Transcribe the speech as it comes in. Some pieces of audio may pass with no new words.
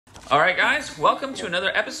Alright guys, welcome to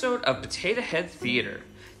another episode of Potato Head Theater.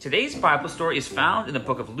 Today's Bible story is found in the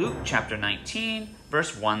book of Luke chapter 19,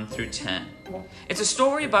 verse 1 through 10. It's a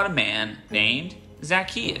story about a man named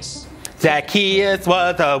Zaccheus. Zaccheus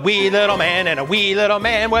was a wee little man, and a wee little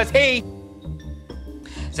man was he.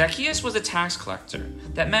 Zaccheus was a tax collector.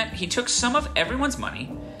 That meant he took some of everyone's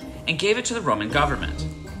money and gave it to the Roman government.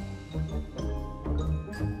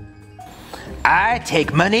 I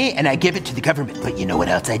take money and I give it to the government, but you know what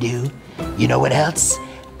else I do? You know what else?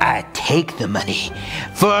 I take the money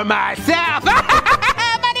for myself. Money,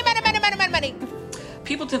 money, money, money, money, money.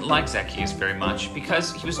 People didn't like Zaccheus very much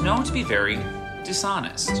because he was known to be very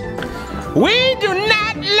dishonest. We do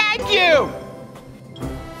not like you.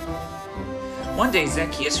 One day,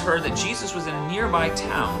 Zaccheus heard that Jesus was in a nearby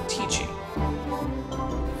town teaching.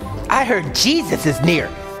 I heard Jesus is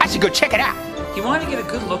near. I should go check it out. He wanted to get a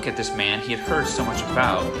good look at this man he had heard so much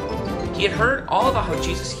about. He had heard all about how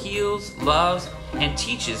Jesus heals, loves, and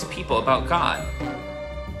teaches people about God.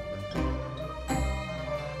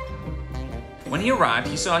 When he arrived,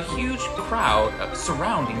 he saw a huge crowd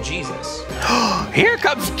surrounding Jesus. Here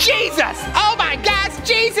comes Jesus! Oh my gosh,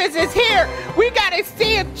 Jesus is here! We gotta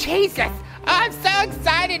see him, Jesus! I'm so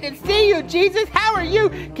excited to see you, Jesus! How are you?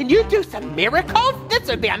 Can you do some miracles? This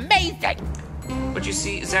would be amazing! But you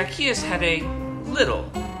see, Zaccheus had a little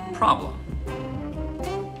problem.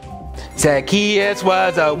 Zaccheus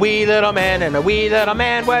was a wee little man, and a wee little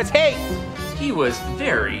man was he. He was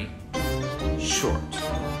very short.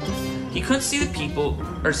 He couldn't see the people,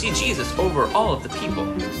 or see Jesus over all of the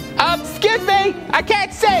people. Excuse me! I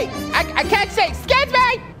can't see! I can't see! Excuse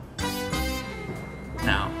me!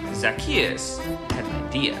 Now, Zaccheus had an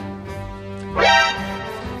idea.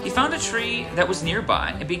 He found a tree that was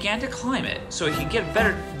nearby and began to climb it so he could get a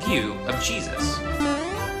better view of Jesus.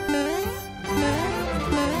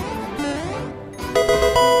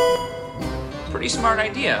 Pretty smart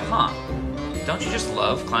idea, huh? Don't you just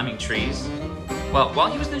love climbing trees? Well,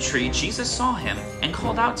 while he was in the tree, Jesus saw him and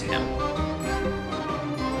called out to him.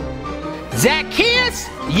 Zaccheus,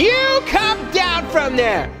 you come down from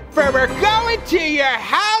there, for we're going to your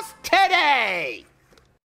house today!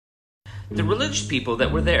 The religious people that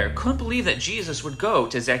were there couldn't believe that Jesus would go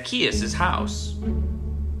to Zaccheus' house.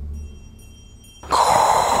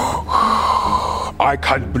 I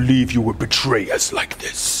can't believe you would betray us like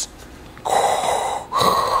this.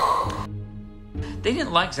 They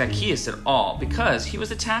didn't like Zaccheus at all because he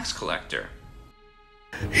was a tax collector.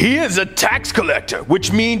 He is a tax collector,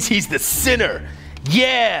 which means he's the sinner.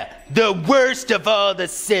 Yeah, the worst of all the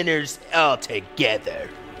sinners altogether.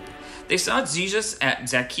 They saw Jesus at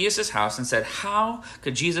Zaccheus' house and said, how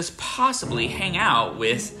could Jesus possibly hang out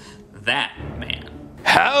with that man?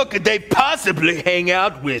 How could they possibly hang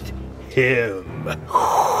out with him?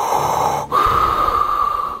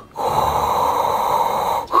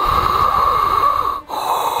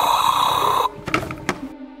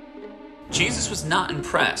 Jesus was not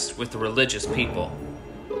impressed with the religious people.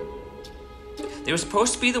 They were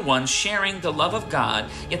supposed to be the ones sharing the love of God,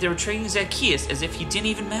 yet they were treating Zaccheus as if he didn't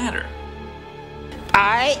even matter.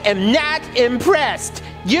 I am not impressed.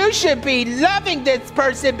 You should be loving this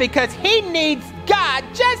person because he needs God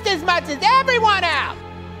just as much as everyone else.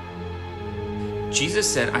 Jesus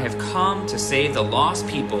said, I have come to save the lost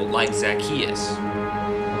people like Zaccheus.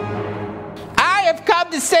 I have come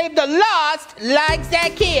to save the lost like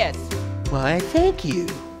Zaccheus. Why, thank you.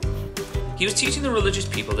 He was teaching the religious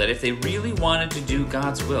people that if they really wanted to do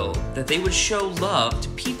God's will, that they would show love to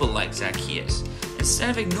people like Zaccheus,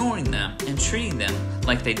 instead of ignoring them and treating them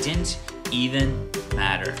like they didn't even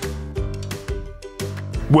matter.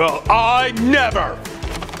 Well, I never!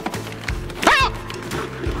 Help!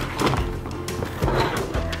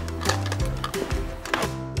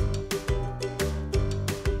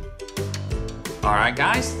 Alright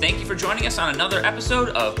guys, thank you for joining us on another episode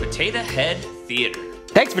of Potato Head Theater.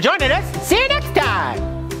 Thanks for joining us. See you next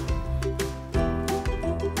time.